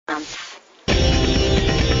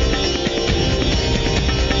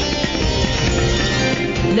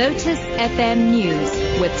Lotus FM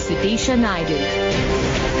News with Sudisha Naidu.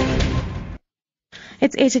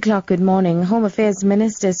 It's 8 o'clock. Good morning. Home Affairs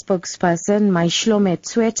Minister spokesperson Maishlome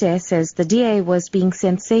Tshwete says the DA was being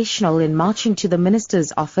sensational in marching to the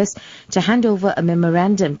minister's office to hand over a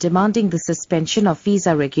memorandum demanding the suspension of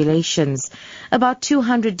visa regulations. About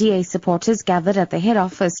 200 DA supporters gathered at the head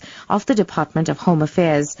office of the Department of Home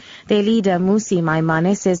Affairs. Their leader Musi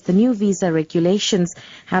Maimane says the new visa regulations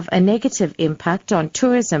have a negative impact on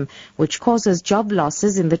tourism, which causes job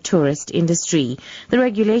losses in the tourist industry. The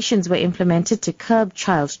regulations were implemented to curb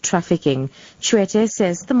child trafficking. Tshwete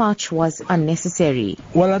says the march was unnecessary.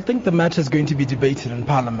 Well, I think the matter is going to be debated in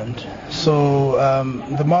Parliament. So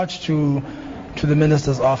the march to the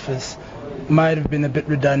Minister's office might have been a bit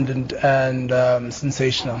redundant and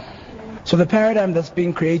sensational. So the paradigm that's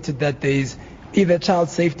being created that there is either child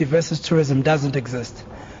safety versus tourism doesn't exist.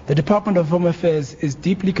 The Department of Home Affairs is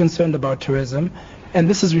deeply concerned about tourism, and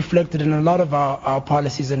this is reflected in a lot of our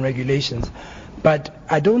policies and regulations. But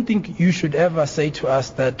I don't think you should ever say to us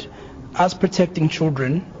that us protecting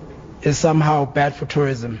children is somehow bad for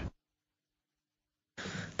tourism.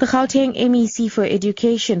 The Gauteng MEC for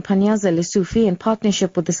Education, Panyaza Lesufi, in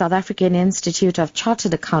partnership with the South African Institute of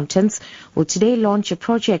Chartered Accountants, will today launch a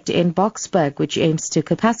project in Boksburg which aims to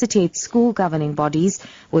capacitate school governing bodies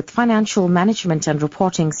with financial management and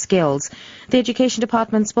reporting skills. The Education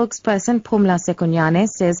Department spokesperson, Phumla Sekonyane,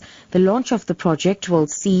 says the launch of the project will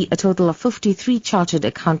see a total of 53 chartered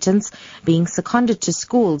accountants being seconded to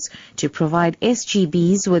schools to provide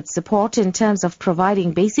SGBs with support in terms of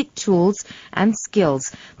providing basic tools and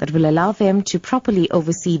skills that will allow them to properly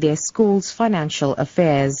oversee their school's financial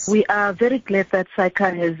affairs. We are very glad that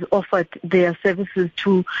SAICA has offered their services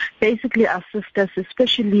to basically assist us,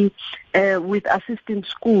 especially with assisting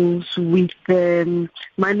schools with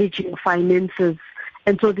managing finances.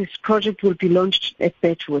 And so this project will be launched at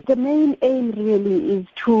Birchwood. The main aim really is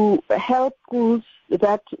to help schools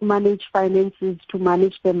that manage finances to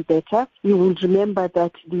manage them better. You will remember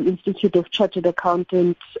that the Institute of Chartered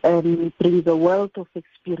Accountants brings a wealth of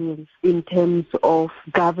experience in terms of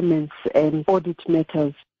governance and audit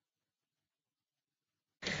matters.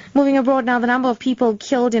 Moving abroad now, the number of people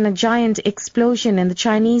killed in a giant explosion in the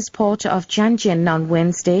Chinese port of Jiangyin on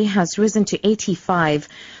Wednesday has risen to 85.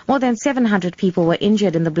 More than 700 people were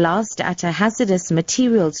injured in the blast at a hazardous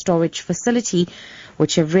material storage facility,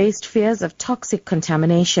 which have raised fears of toxic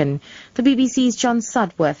contamination. The BBC's John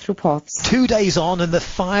Sudworth reports. 2 days on and the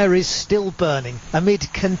fire is still burning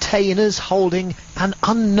amid containers holding an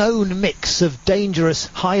unknown mix of dangerous,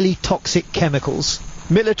 highly toxic chemicals.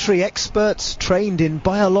 Military experts trained in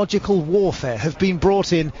biological warfare have been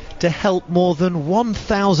brought in to help more than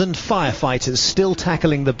 1,000 firefighters still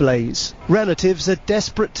tackling the blaze. Relatives are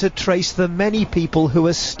desperate to trace the many people who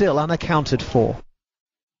are still unaccounted for.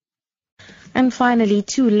 And finally,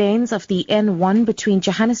 2 lanes of the N1 between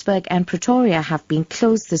Johannesburg and Pretoria have been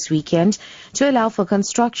closed this weekend to allow for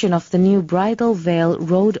construction of the new Bridal Veil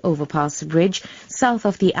Road Overpass Bridge south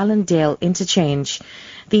of the Allendale interchange.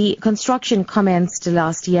 The construction commenced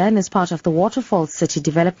last year and is part of the Waterfall City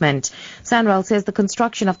development. SANRAL says the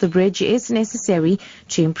construction of the bridge is necessary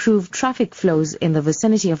to improve traffic flows in the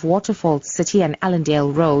vicinity of Waterfall City and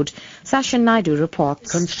Allendale Road. Sasha Naidu reports.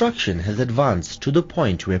 Construction has advanced to the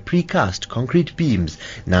point where precast concrete beams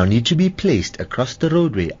now need to be placed across the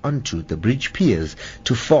roadway onto the bridge piers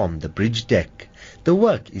to form the bridge deck. The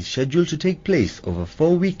work is scheduled to take place over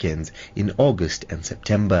 4 weekends in August and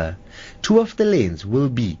September. 2 of the lanes will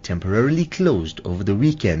be temporarily closed over the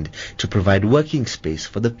weekend to provide working space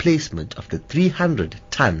for the placement of the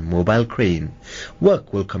 300-ton mobile crane.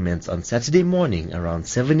 Work will commence on Saturday morning around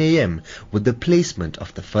 7 a.m. with the placement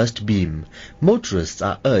of the first beam. Motorists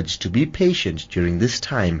are urged to be patient during this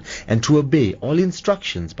time and to obey all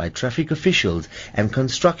instructions by traffic officials and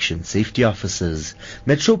construction safety officers.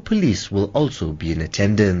 Metro Police will also be in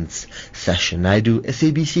attendance. Sasha Naidu,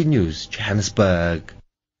 SABC News, Johannesburg.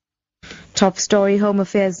 Top story. Home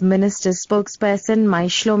Affairs Minister spokesperson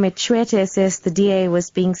Maishlome Tshwete says the DA was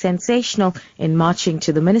being sensational in marching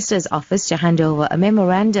to the minister's office to hand over a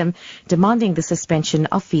memorandum demanding the suspension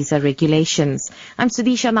of visa regulations. I'm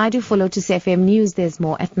Sudisha Naidu for Lotus FM News. There's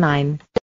more at 9.